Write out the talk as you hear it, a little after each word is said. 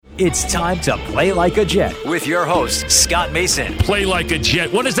It's time to play like a Jet with your host, Scott Mason. Play like a Jet.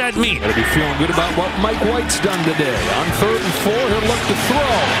 What does that mean? Gotta be feeling good about what Mike White's done today. On 3rd and 4, he'll look to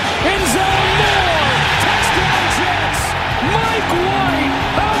throw. End zone, Moore! Touchdown Jets! Mike White!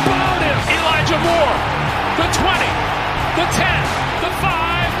 How about him? Elijah Moore, the 20, the 10, the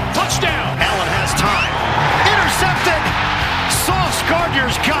 5, touchdown! Allen has time. Intercepted! Sauce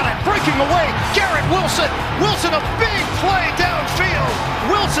Gardner's got it. Breaking away. Garrett Wilson. Wilson, a big play downfield.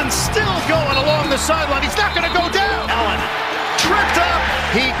 Wilson still going along the sideline. He's not going to go down. Allen tripped up.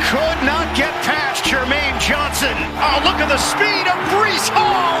 He could not get past Jermaine Johnson. Oh, look at the speed of Breece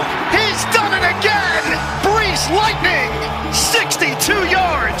Hall. He's done it again. Breece Lightning. 62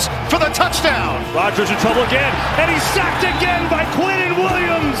 yards for the touchdown. Rodgers in trouble again, and he's sacked again by Quinnen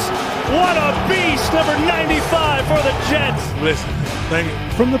Williams. What a beast, number 95 for the Jets. Listen, thank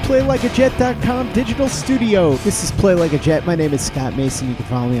you. From the PlayLikeAJet.com digital studio, this is Play Like a Jet. My name is Scott Mason. You can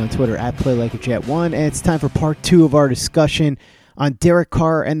follow me on Twitter at PlayLikeAJet1. And it's time for part 2 of our discussion on Derek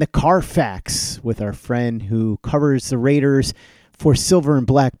Carr and the Carfax with our friend who covers the Raiders for Silver and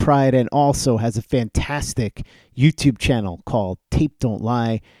Black Pride and also has a fantastic YouTube channel called Tape Don't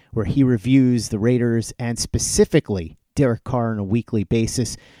Lie, where he reviews the Raiders and specifically Derek Carr on a weekly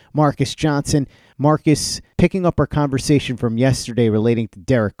basis. Marcus Johnson. Marcus, picking up our conversation from yesterday relating to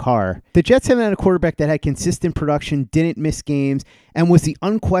Derek Carr. The Jets haven't had a quarterback that had consistent production, didn't miss games, and was the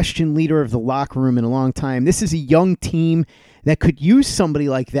unquestioned leader of the locker room in a long time. This is a young team that could use somebody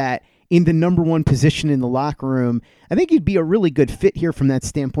like that in the number one position in the locker room. I think he'd be a really good fit here from that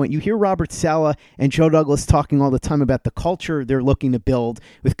standpoint. You hear Robert Saleh and Joe Douglas talking all the time about the culture they're looking to build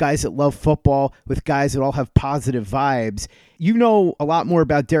with guys that love football, with guys that all have positive vibes. You know a lot more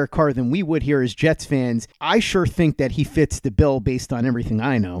about Derek Carr than we would here as Jets fans. I sure think that he fits the bill based on everything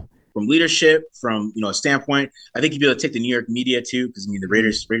I know. From leadership, from a standpoint, I think you'd be able to take the New York media too, because the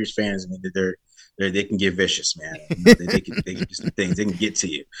Raiders fans, they can get vicious, man. They can do some things. They can get to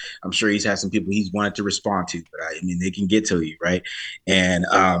you. I'm sure he's had some people he's wanted to respond to, but they can get to you, right? And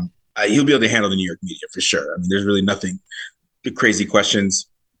he'll be able to handle the New York media for sure. There's really nothing, the crazy questions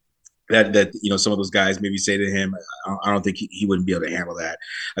that some of those guys maybe say to him. I don't think he wouldn't be able to handle that.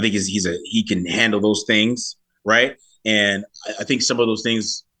 I think he can handle those things, right? And I think some of those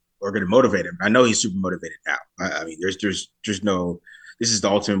things are going to motivate him. I know he's super motivated now. There's no. This is the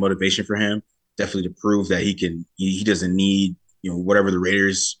ultimate motivation for him. Definitely to prove that he doesn't need, whatever the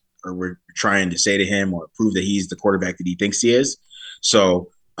Raiders were trying to say to him or prove that he's the quarterback that he thinks he is. So,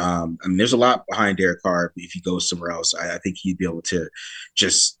 there's a lot behind Derek Carr. If he goes somewhere else, I think he'd be able to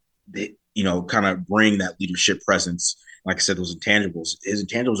just, kind of bring that leadership presence. Like I said, his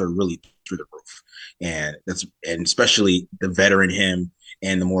intangibles are really through the roof. And especially the veteran him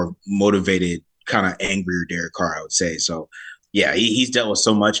and the more motivated, kind of angrier Derek Carr, I would say. So, yeah, he's dealt with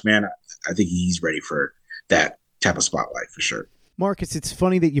so much, man. I think he's ready for that type of spotlight for sure. Marcus, it's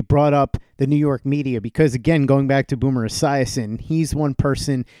funny that you brought up the New York media because, again, going back to Boomer Esiason, he's one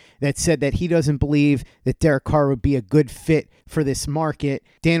person that said that he doesn't believe that Derek Carr would be a good fit for this market.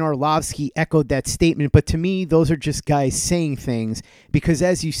 Dan Orlovsky echoed that statement, but to me, those are just guys saying things because,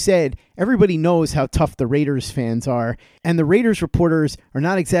 as you said, everybody knows how tough the Raiders fans are, and the Raiders reporters are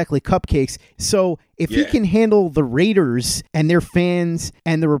not exactly cupcakes. So if he can handle the Raiders and their fans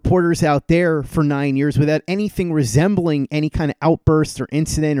and the reporters out there for 9 years without anything resembling any kind of outburst or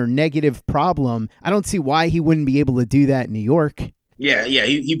incident or negative problem, I don't see why he wouldn't be able to do that in New York. Yeah,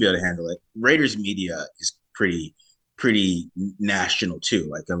 he'd be able to handle it. Raiders media is pretty national too.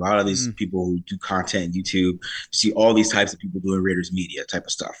 Like a lot of these people who do content, YouTube, you see all these types of people doing Raiders media type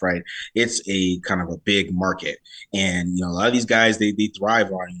of stuff, right? It's a kind of a big market, and a lot of these guys they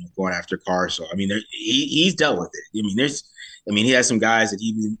thrive on going after Carr. So he's dealt with it. He has some guys that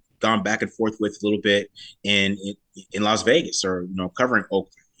he's even gone back and forth with a little bit in Las Vegas or covering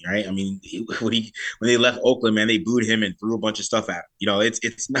Oakland. Right. When they left Oakland, man, they booed him and threw a bunch of stuff at him.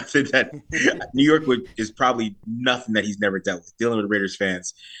 It's nothing that New York is probably nothing that he's never dealt with. Dealing with Raiders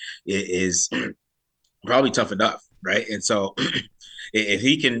fans is probably tough enough. Right. And so if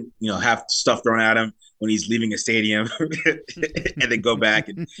he can, have stuff thrown at him when he's leaving a stadium and then go back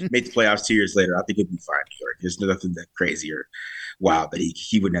and make the playoffs 2 years later, I think it'd be fine in New York. There's nothing that crazy or wild that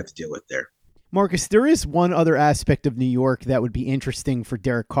he wouldn't have to deal with there. Marcus, there is one other aspect of New York that would be interesting for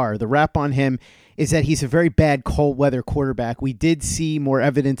Derek Carr. The rap on him is that he's a very bad cold weather quarterback. We did see more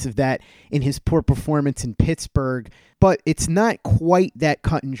evidence of that in his poor performance in Pittsburgh but it's not quite that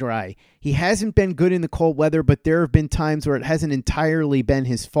cut and dry. He hasn't been good in the cold weather, but there have been times where it hasn't entirely been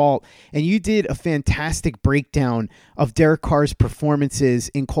his fault. And you did a fantastic breakdown of Derek Carr's performances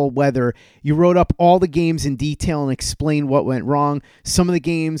in cold weather. You wrote up all the games in detail and explained what went wrong. Some of the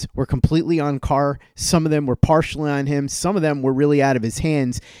games were completely on Carr. Some of them were partially on him. Some of them were really out of his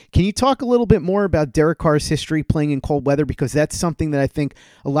hands. Can you talk a little bit more about Derek Carr's history playing in cold weather? Because that's something that I think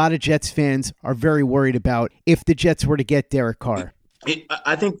a lot of Jets fans are very worried about if the Jets were to get Derek Carr.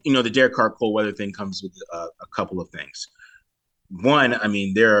 I think, the Derek Carr cold weather thing comes with a couple of things. One, I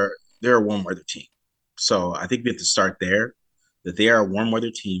mean, they're a warm weather team. So I think we have to start there, that they are a warm weather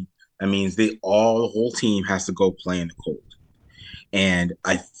team. That means the whole team has to go play in the cold. And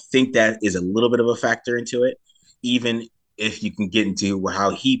I think that is a little bit of a factor into it, even if you can get into how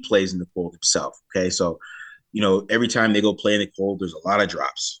he plays in the cold himself. Okay. So, every time they go play in the cold, there's a lot of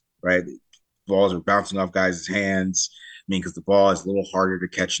drops, right? The balls are bouncing off guys' hands. Because the ball is a little harder to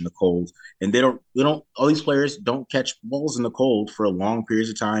catch in the cold, and all these players don't catch balls in the cold for a long periods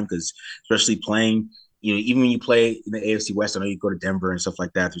of time, because especially playing, even when you play in the AFC West, I know you go to Denver and stuff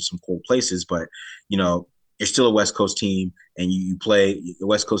like that, there's some cold places, but you're still a West Coast team, and you play, the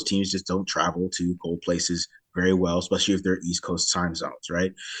West Coast teams just don't travel to cold places very well, especially if they're East Coast time zones,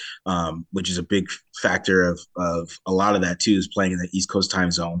 right? Which is a big factor of a lot of that too, is playing in the East Coast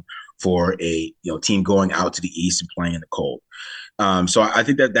time zone for a team going out to the East and playing in the cold. So I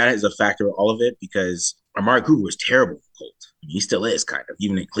think that is a factor of all of it, because Amari Cooper was terrible in the cold. I mean, he still is, kind of,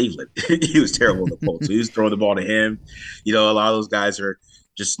 even in Cleveland. He was terrible in the cold. So he was throwing the ball to him. A lot of those guys are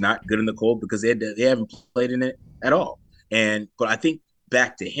just not good in the cold because they haven't played in it at all. But I think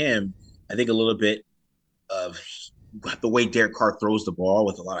back to him, I think a little bit of the way Derek Carr throws the ball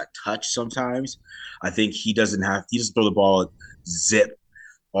with a lot of touch sometimes. I think he doesn't throw the ball zip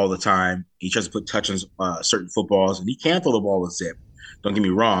all the time. He tries to put touch on certain footballs, and he can throw the ball with zip. Don't get me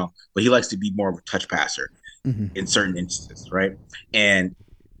wrong, but he likes to be more of a touch passer in certain instances, right? And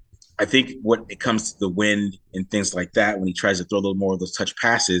I think when it comes to the wind and things like that, when he tries to throw a little more of those touch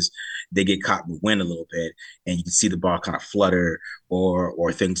passes, they get caught in the wind a little bit, and you can see the ball kind of flutter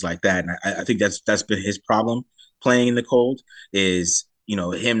or things like that. And I think that's been his problem playing in the cold, is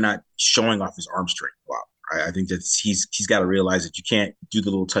him not showing off his arm strength a lot. I think that he's got to realize that you can't do the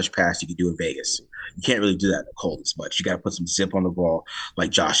little touch pass you can do in Vegas. You can't really do that in the cold as much. You got to put some zip on the ball like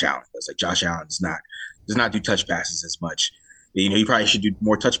Josh Allen does. Like Josh Allen does not do touch passes as much. He probably should do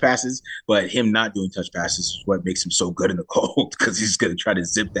more touch passes, but him not doing touch passes is what makes him so good in the cold, because he's going to try to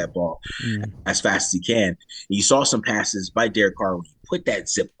zip that ball as fast as he can. And you saw some passes by Derek Carr when he put that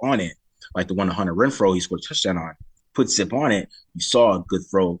zip on it, like the one to Hunter Renfrow he scored a touchdown on. Put zip on it, you saw a good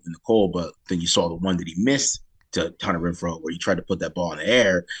throw in the cold, but then you saw the one that he missed to Hunter Renfrow, where he tried to put that ball in the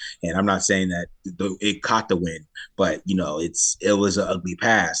air. And I'm not saying that it caught the wind, but it was an ugly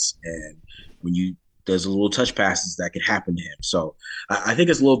pass. And when there's a little touch passes that can happen to him. So I think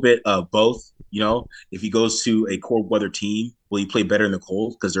it's a little bit of both. If he goes to a cold weather team, will he play better in the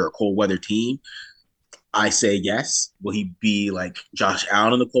cold because they're a cold weather team? I say yes. Will he be like Josh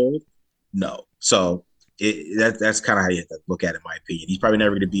Allen in the cold? No. So that's kind of how you have to look at it, in my opinion. He's probably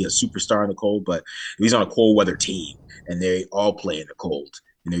never going to be a superstar in the cold, but if he's on a cold weather team and they all play in the cold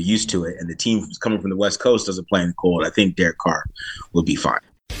and they're used to it, and the team coming from the West Coast doesn't play in the cold, I think Derek Carr will be fine.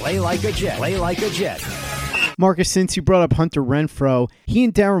 Play like a Jet. Play like a Jet. Marcus, since you brought up Hunter Renfrow, he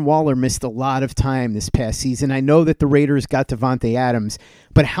and Darren Waller missed a lot of time this past season. I know that the Raiders got Devontae Adams,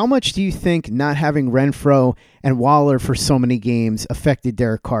 but how much do you think not having Renfrow and Waller for so many games affected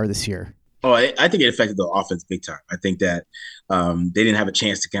Derek Carr this year? Oh, I think it affected the offense big time. I think that they didn't have a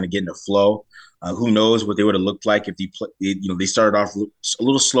chance to kind of get in the flow. Who knows what they would have looked like if they started off a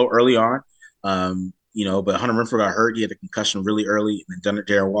little slow early on. But Hunter Renfrow got hurt. He had a concussion really early, and then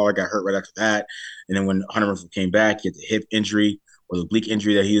Darren Waller got hurt right after that. And then when Hunter Renfrow came back, he had the hip injury or the oblique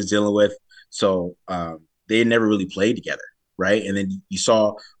injury that he was dealing with. So they had never really played together, right? And then you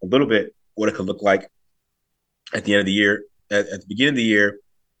saw a little bit what it could look like at the end of the year. At the beginning of the year,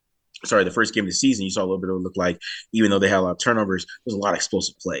 the first game of the season, you saw a little bit of what it looked like. Even though they had a lot of turnovers, there was a lot of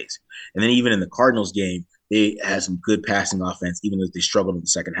explosive plays. And then even in the Cardinals game, they had some good passing offense, even though they struggled in the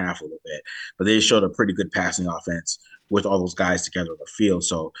second half a little bit. But they showed a pretty good passing offense with all those guys together on the field.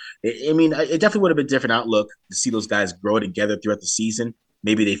 So, it definitely would have been a different outlook to see those guys grow together throughout the season.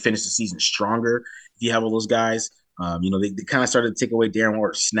 Maybe they finish the season stronger if you have all those guys. They kind of started to take away Darren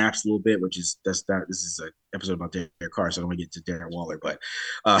Waller snaps a little bit, this is an episode about Derek Carr, so I don't want to get to Darren Waller, but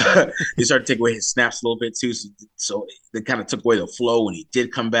they started to take away his snaps a little bit too. So they kind of took away the flow when he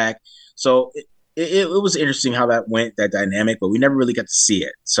did come back. So it was interesting how that went, that dynamic, but we never really got to see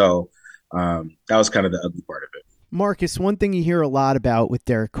it. So that was kind of the ugly part of it. Marcus, one thing you hear a lot about with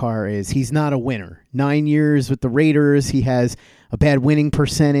Derek Carr is he's not a winner. 9 years with the Raiders, he has a bad winning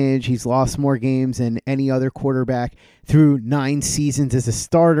percentage. He's lost more games than any other quarterback through 9 seasons as a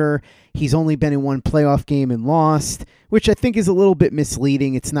starter. He's only been in one playoff game and lost, which I think is a little bit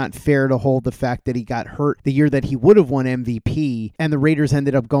misleading. It's not fair to hold the fact that he got hurt the year that he would have won MVP and the Raiders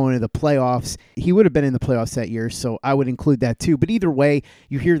ended up going to the playoffs. He would have been in the playoffs that year, so I would include that too. But either way,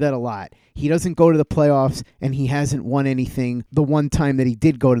 you hear that a lot. He doesn't go to the playoffs and he hasn't won anything the one time that he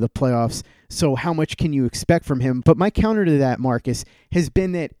did go to the playoffs. So how much can you expect from him? But my counter to that, Marcus, has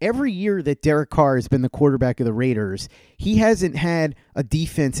been that every year that Derek Carr has been the quarterback of the Raiders, he hasn't had a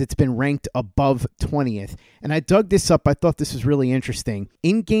defense that's been ranked above 20th. And I dug this up. I thought this was really interesting.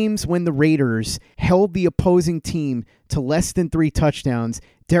 In games when the Raiders held the opposing team to less than 3 touchdowns,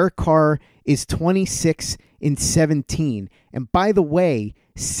 Derek Carr is 26-17. And by the way,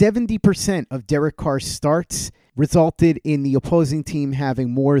 70% of Derek Carr's starts resulted in the opposing team having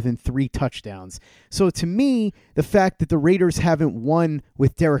more than 3 touchdowns. So to me, the fact that the Raiders haven't won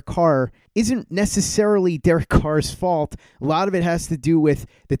with Derek Carr isn't necessarily Derek Carr's fault. A lot of it has to do with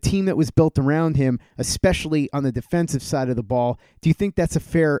the team that was built around him, especially on the defensive side of the ball. Do you think that's a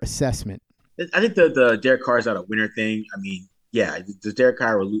fair assessment? I think the Derek Carr's not a winner thing. I mean, yeah, the Derek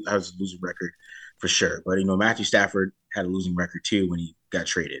Carr has a losing record for sure. But, Matthew Stafford had a losing record too when he got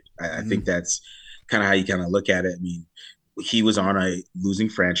traded. I think that's kind of how you kind of look at it. I mean, he was on a losing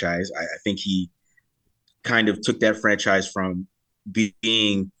franchise. I think he kind of took that franchise from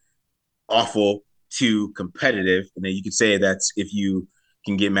being awful to competitive. And then you could say that's if you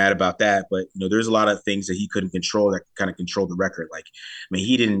can get mad about that. But, there's a lot of things that he couldn't control that kind of controlled the record. Like,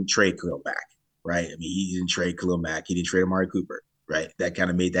 he didn't trade Khalil Mack, right? He didn't trade Khalil Mack. He didn't trade Amari Cooper, right? That kind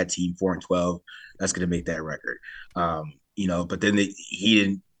of made that team 4-12. That's going to make that record. But then he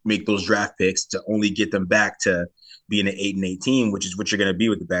didn't make those draft picks to only get them back to being an 8-8 team, which is what you're going to be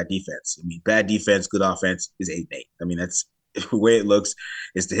with the bad defense. Bad defense, good offense is 8-8. That's the way it looks.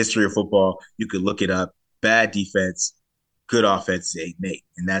 It's the history of football. You could look it up. Bad defense, good offense is 8-8.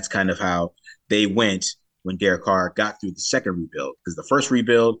 And that's kind of how they went when Derek Carr got through the second rebuild. Because the first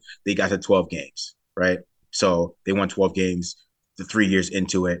rebuild, they got to 12 games, right? So they won 12 games the 3 years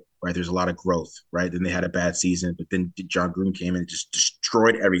into it. Right, there's a lot of growth, right? Then they had a bad season, but then John Gruden came in and just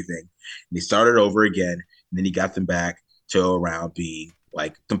destroyed everything. And they started over again, and then he got them back to around being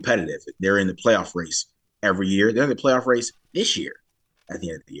like competitive. They're in the playoff race every year. They're in the playoff race this year at the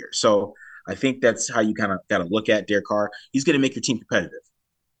end of the year. So I think that's how you kind of got to look at Derek Carr. He's going to make your team competitive,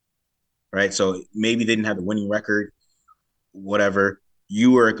 right? So maybe they didn't have the winning record, whatever.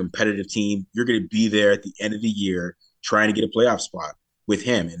 You are a competitive team. You're going to be there at the end of the year trying to get a playoff spot with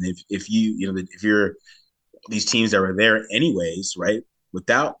him. And if you're these teams that were there anyways, right,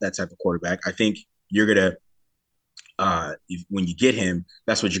 without that type of quarterback, I think you're gonna when you get him,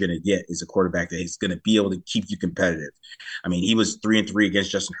 that's what you're gonna get is a quarterback that is gonna be able to keep you competitive. He was 3-3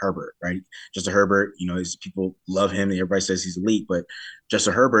 against Justin Herbert, right? Justin Herbert, people love him and everybody says he's elite, but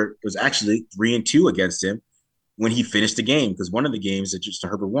Justin Herbert was actually 3-2 against him when he finished the game, because one of the games that Justin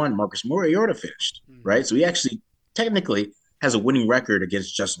Herbert won, Marcus Mariota finished, right? So he actually technically has a winning record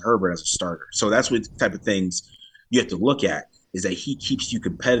against Justin Herbert as a starter. So that's what type of things you have to look at, is that he keeps you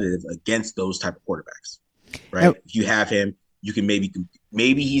competitive against those type of quarterbacks, right? If you have him, you can maybe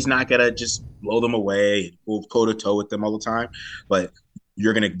he's not going to just blow them away and go toe-to-toe with them all the time, but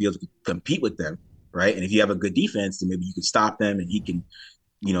you're going to be able to compete with them, right? And if you have a good defense, then maybe you can stop them and he can,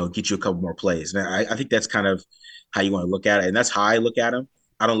 get you a couple more plays. And I think that's kind of how you want to look at it. And that's how I look at him.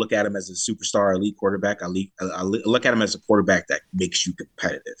 I don't look at him as a superstar elite quarterback. I look at him as a quarterback that makes you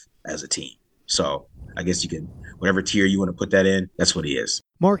competitive as a team. So I guess you can, whatever tier you want to put that in, that's what he is.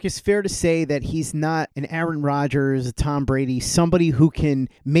 Marcus, fair to say that he's not an Aaron Rodgers, a Tom Brady, somebody who can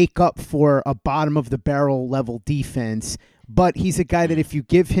make up for a bottom of the barrel level defense, but he's a guy that if you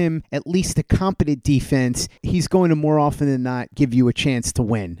give him at least a competent defense, he's going to more often than not give you a chance to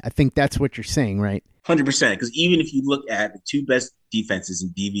win. I think that's what you're saying, right? 100%. Because even if you look at the 2 best defenses in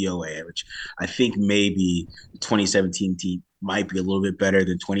DVOA, which I think maybe the 2017 team might be a little bit better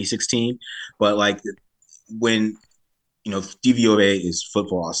than 2016, but when DVOA is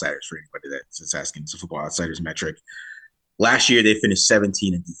Football Outsiders for anybody that's asking. It's a Football Outsiders metric. Last year they finished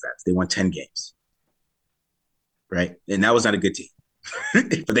 17 in defense. They won 10 games, right? And that was not a good team,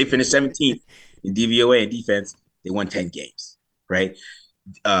 but they finished 17th in DVOA and defense. They won 10 games, right?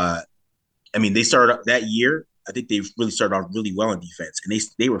 They started that year. I think they really started off really well in defense, and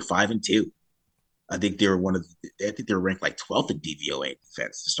they were 5-2. I think they were ranked like 12th in DVOA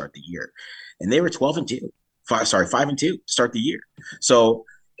defense to start the year, and they were 5-2 to start the year. So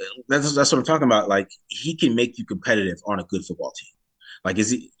that's what I'm talking about. Like, he can make you competitive on a good football team. Like,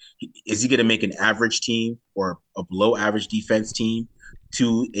 is he going to make an average team or a below average defense team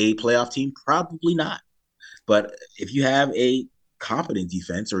to a playoff team? Probably not. But if you have a competent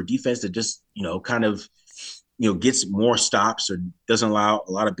defense, or a defense that just, kind of, gets more stops or doesn't allow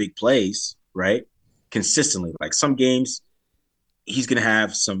a lot of big plays, right? Consistently, like some games, he's going to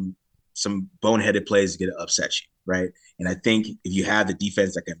have some boneheaded plays going to upset you, right? And I think if you have the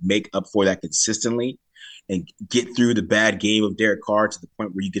defense that can make up for that consistently and get through the bad game of Derek Carr to the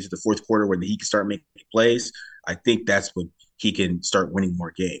point where you get to the fourth quarter where he can start making plays, I think that's when he can start winning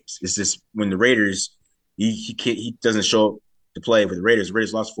more games. It's just when the Raiders, he doesn't show up to play for the Raiders. The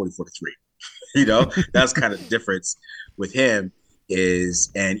Raiders lost 44-3. That's kind of the difference with him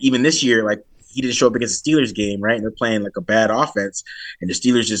and even this year, like, he didn't show up against the Steelers game, right? And they're playing like a bad offense, and the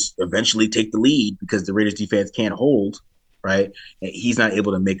Steelers just eventually take the lead because the Raiders defense can't hold, right? And he's not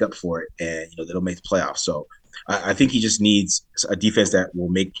able to make up for it, and they don't make the playoffs. So I think he just needs a defense that will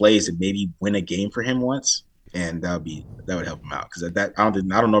make plays and maybe win a game for him once, and that would help him out, because I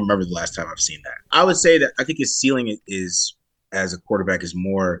don't remember the last time I've seen that. I would say that I think his ceiling is as a quarterback is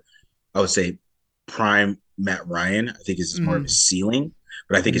more, I would say, prime Matt Ryan. I think is more of his ceiling.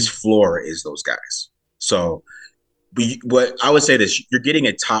 But I think his floor is those guys. So what I would say this, you're getting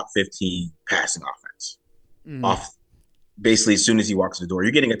a top 15 passing offense off basically as soon as he walks in the door.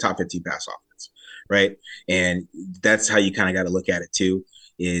 You're getting a top 15 pass offense, right? And that's how you kind of got to look at it too,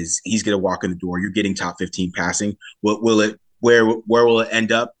 is he's going to walk in the door. You're getting top 15 passing. Where will it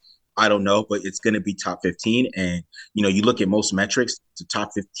end up? I don't know, but it's going to be top 15. And, you look at most metrics, the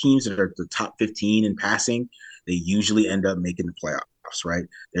top 15s that are the top 15 in passing, they usually end up making the playoffs. Right?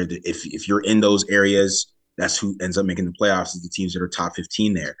 If you're in those areas, that's who ends up making the playoffs, is the teams that are top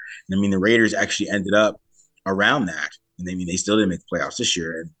 15 there. And I mean, the Raiders actually ended up around that. And they still didn't make the playoffs this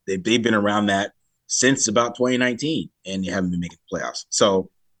year. And they've been around that since about 2019, and they haven't been making the playoffs. So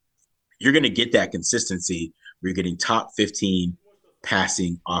you're going to get that consistency where you're getting top 15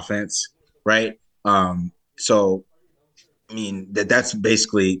 passing offense, right? So I mean, that's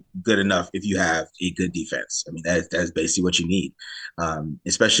basically good enough if you have a good defense. I mean, that's basically what you need,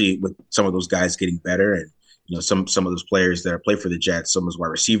 especially with some of those guys getting better, and some of those players that play for the Jets, some of those wide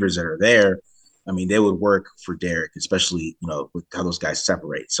receivers that are there. I mean, they would work for Derek, especially with how those guys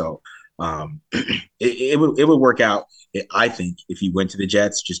separate. So it would work out, I think, if he went to the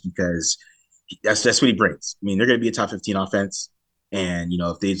Jets, just because that's what he brings. I mean, they're going to be a top 15 offense, and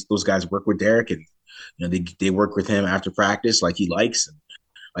if those guys work with Derek, and they work with him after practice like he likes, and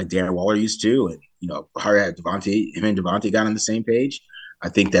like Darren Waller used to, and him and Devontae got on the same page. I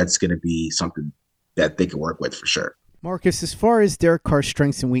think that's going to be something that they can work with for sure. Marcus, as far as Derek Carr's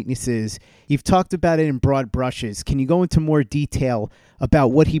strengths and weaknesses, you've talked about it in broad brushes. Can you go into more detail about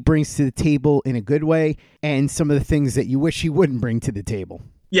what he brings to the table in a good way, and some of the things that you wish he wouldn't bring to the table?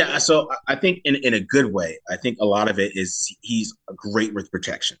 Yeah, so I think in a good way, I think a lot of it is he's great with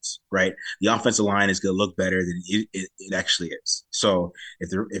protections, right? The offensive line is going to look better than it actually is. So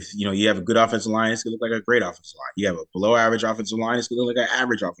if you have a good offensive line, it's going to look like a great offensive line. You have a below average offensive line, it's going to look like an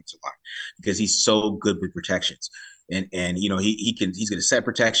average offensive line, because he's so good with protections. And he's going to set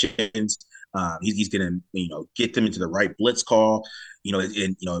protections. He's going to get them into the right blitz call. So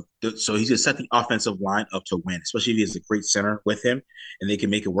he's going to set the offensive line up to win, especially if he has a great center with him and they can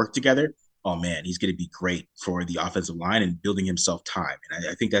make it work together. Oh man, he's going to be great for the offensive line and building himself time. And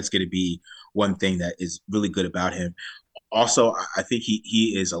I think that's going to be one thing that is really good about him. Also, I think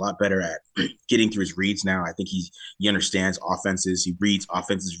he is a lot better at getting through his reads now. I think he understands offenses. He reads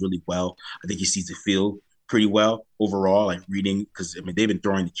offenses really well. I think he sees the field pretty well overall, like reading, because they've been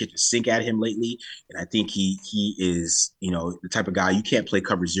throwing the kitchen sink at him lately, and I think he is the type of guy you can't play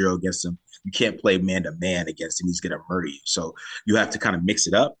cover zero against him. You can't play man to man against him. He's going to murder you. So you have to kind of mix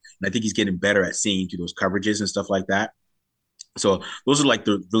it up, and I think he's getting better at seeing through those coverages and stuff like that. So those are like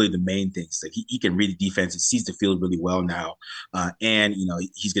really the main things. Like he can read the defense, he sees the field really well now, and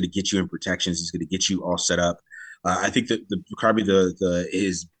he's going to get you in protections. He's going to get you all set up. I think that probably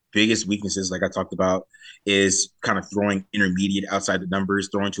his biggest weaknesses, like I talked about, is kind of throwing intermediate outside the numbers,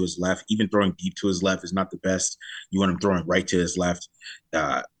 throwing to his left. Even throwing deep to his left is not the best. You want him throwing right to his left,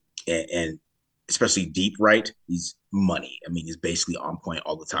 and especially deep right. He's money. I mean, he's basically on point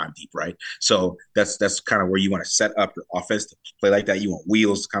all the time, deep right. So that's kind of where you want to set up your offense to play like that. You want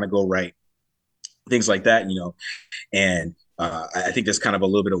wheels to kind of go right, things like that, And I think that's kind of a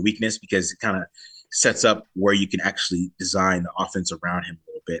little bit of weakness, because it kind of sets up where you can actually design the offense around him a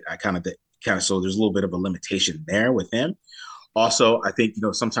little bit. So there's a little bit of a limitation there with him. Also, I think,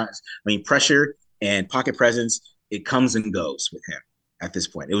 sometimes, pressure and pocket presence, it comes and goes with him. at this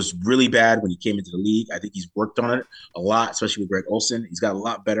point. It was really bad when he came into the league. I think he's worked on it a lot, especially with Greg Olsen. He's got a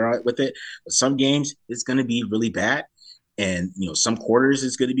lot better at it with it. But some games, it's going to be really bad. And, some quarters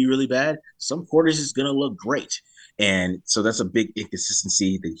it's going to be really bad. Some quarters it's going to look great. And so that's a big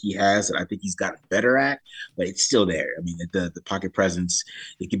inconsistency that he has that I think he's gotten better at, but it's still there. I mean, the pocket presence,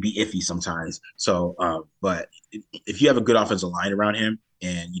 it can be iffy sometimes. So, but if you have a good offensive line around him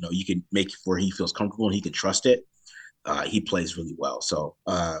and, you can make where he feels comfortable and he can trust it, he plays really well. So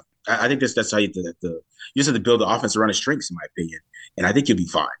I think that's how you just have to build the offense around his strengths, in my opinion. And I think you'll be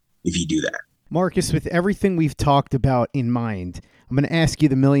fine if you do that. Marcus, with everything we've talked about in mind, I'm going to ask you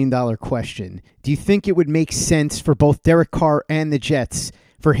the $1 million question. Do you think it would make sense for both Derek Carr and the Jets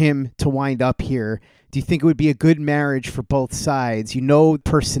for him to wind up here? Do you think it would be a good marriage for both sides?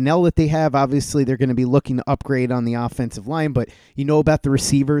 Personnel that they have. Obviously, they're going to be looking to upgrade on the offensive line, but about the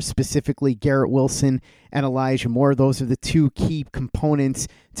receivers, specifically Garrett Wilson and Elijah Moore. Those are the two key components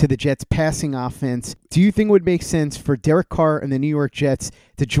to the Jets' passing offense. Do you think it would make sense for Derek Carr and the New York Jets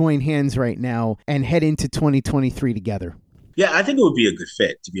to join hands right now and head into 2023 together? Yeah, I think it would be a good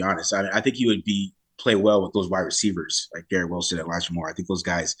fit, to be honest. I think he would play well with those wide receivers like Garrett Wilson and Elijah Moore. I think those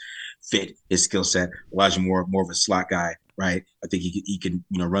guys fit his skill set. Elijah Moore, more of a slot guy, right? I think he can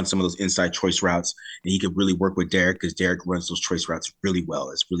run some of those inside choice routes, and he could really work with Derek because Derek runs those choice routes really well.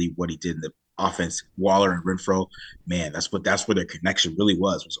 It's really what he did in the offense. Waller and Renfro, man, that's where their connection really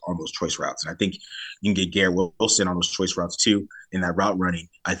was on those choice routes. And I think you can get Garrett Wilson on those choice routes too in that route running.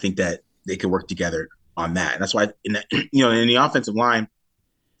 I think that they could work together on that. And that's why in the offensive line,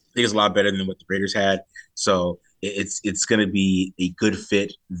 I think it's a lot better than what the Raiders had. So it's going to be a good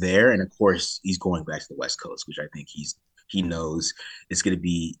fit there. And of course, he's going back to the West Coast, which I think he knows it's going to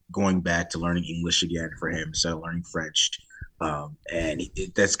be going back to learning English again for him instead of learning French. And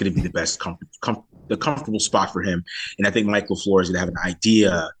that's going to be the best the comfortable spot for him. And I think Mike LaFleur is going to have an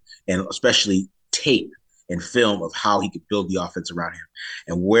idea and especially tape and film of how he could build the offense around him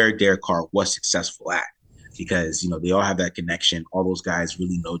and where Derek Carr was successful at. Because, they all have that connection. All those guys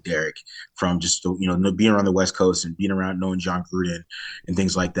really know Derek from just, being around the West Coast and being around knowing John Gruden and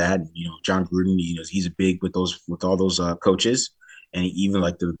things like that. And, John Gruden, he's big with all those coaches and even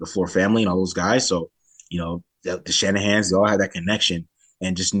like the Floor family and all those guys. So, the Shanahans, they all have that connection.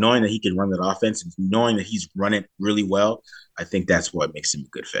 And just knowing that he can run that offense and knowing that he's run it really well, I think that's what makes him a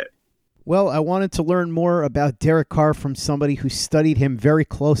good fit. Well, I wanted to learn more about Derek Carr from somebody who studied him very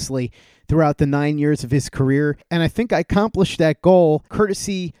closely throughout the 9 years of his career. And I think I accomplished that goal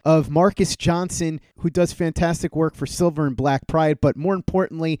courtesy of Marcus Johnson, who does fantastic work for Silver and Black Pride, but more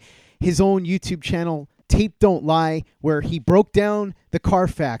importantly, his own YouTube channel, Tape Don't Lie, where he broke down the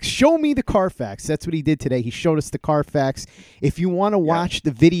Carfax. Show me the Carfax. That's what he did today. He showed us the Carfax. If you want to watch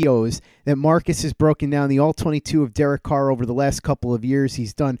the videos that Marcus has broken down, the All-22 of Derek Carr over the last couple of years,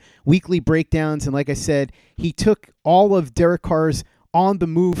 he's done weekly breakdowns. And like I said, he took all of Derek Carr's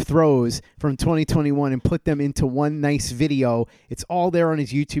on-the-move throws from 2021 and put them into one nice video. It's all there on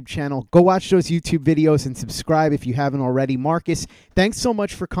his YouTube channel. Go watch those YouTube videos and subscribe if you haven't already. Marcus, thanks so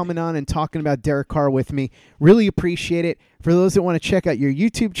much for coming on and talking about Derek Carr with me. Really appreciate it. For those that want to check out your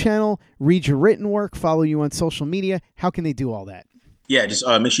YouTube channel, read your written work, follow you on social media, how can they do all that? Yeah, just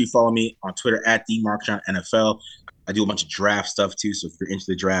make sure you follow me on Twitter at @DMarkJohnNFL. I do a bunch of draft stuff too, so if you're into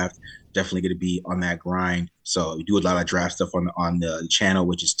the draft, definitely going to be on that grind. So we do a lot of draft stuff on the channel,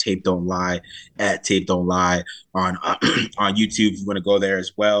 which is Tape Don't Lie at Tape Don't Lie on YouTube. If you want to go there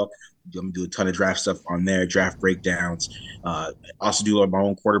as well, I'm going to do a ton of draft stuff on there, draft breakdowns. Also do my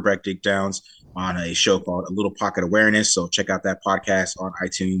own quarterback breakdowns on a show called A Little Pocket Awareness. So check out that podcast on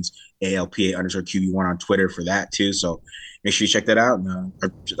iTunes, ALPA_QB1 on Twitter for that too. So make sure you check that out. And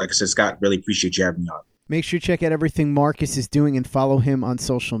like I said, Scott, really appreciate you having me on. Make sure you check out everything Marcus is doing and follow him on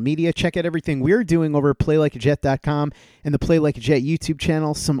social media. Check out everything we're doing over at PlayLikeAJet.com and the Play Like a Jet YouTube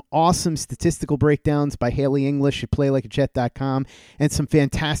channel. Some awesome statistical breakdowns by Haley English at PlayLikeAJet.com and some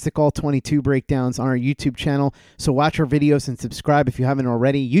fantastic All-22 breakdowns on our YouTube channel. So watch our videos and subscribe if you haven't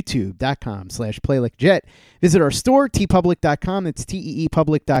already. YouTube.com/PlayLikeAJet. Visit our store, tpublic.com. That's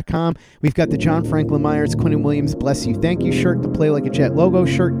teepublic.com. We've got the John Franklin Myers, Quinnen Williams, Bless You, Thank You shirt, the Play Like a Jet logo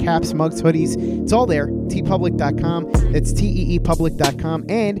shirt, caps, mugs, hoodies. It's all there. tpublic.com. That's teepublic.com.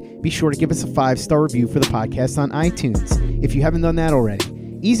 And be sure to give us a 5-star review for the podcast on iTunes if you haven't done that already.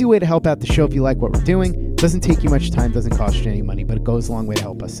 Easy way to help out the show if you like what we're doing. Doesn't take you much time, doesn't cost you any money, but it goes a long way to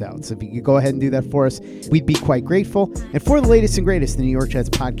help us out. So if you could go ahead and do that for us, we'd be quite grateful. And for the latest and greatest in New York Jets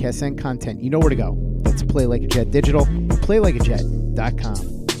podcasts and content, you know where to go. That's Play Like a Jet Digital,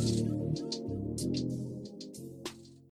 PlayLikeAJet.com.